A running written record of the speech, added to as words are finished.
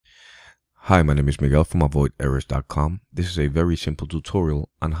Hi, my name is Miguel from avoiderrors.com. This is a very simple tutorial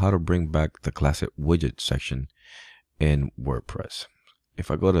on how to bring back the classic widget section in WordPress.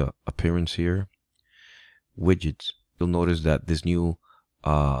 If I go to appearance here, widgets, you'll notice that this new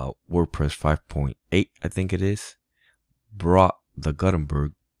WordPress 5.8, I think it is, brought the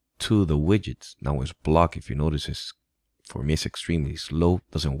Gutenberg to the widgets. Now it's blocked. If you notice, for me it's extremely slow,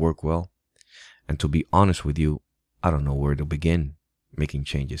 doesn't work well. And to be honest with you, I don't know where to begin making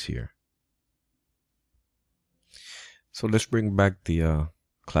changes here. So let's bring back the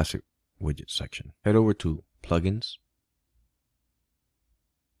classic widget section. Head over to plugins.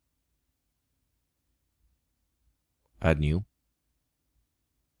 Add new.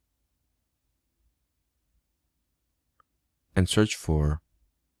 And search for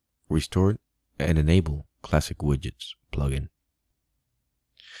restore and enable classic widgets plugin.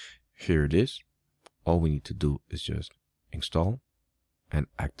 Here it is. All we need to do is just install and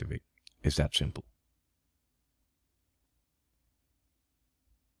activate. It's that simple.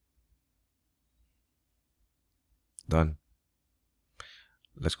 Done.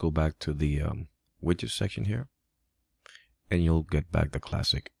 Let's go back to the widget section here, and you'll get back the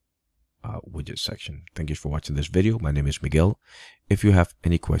classic widget section. Thank you for watching this video. My name is Miguel. If you have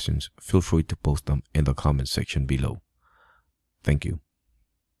any questions, feel free to post them in the comment section below. Thank you.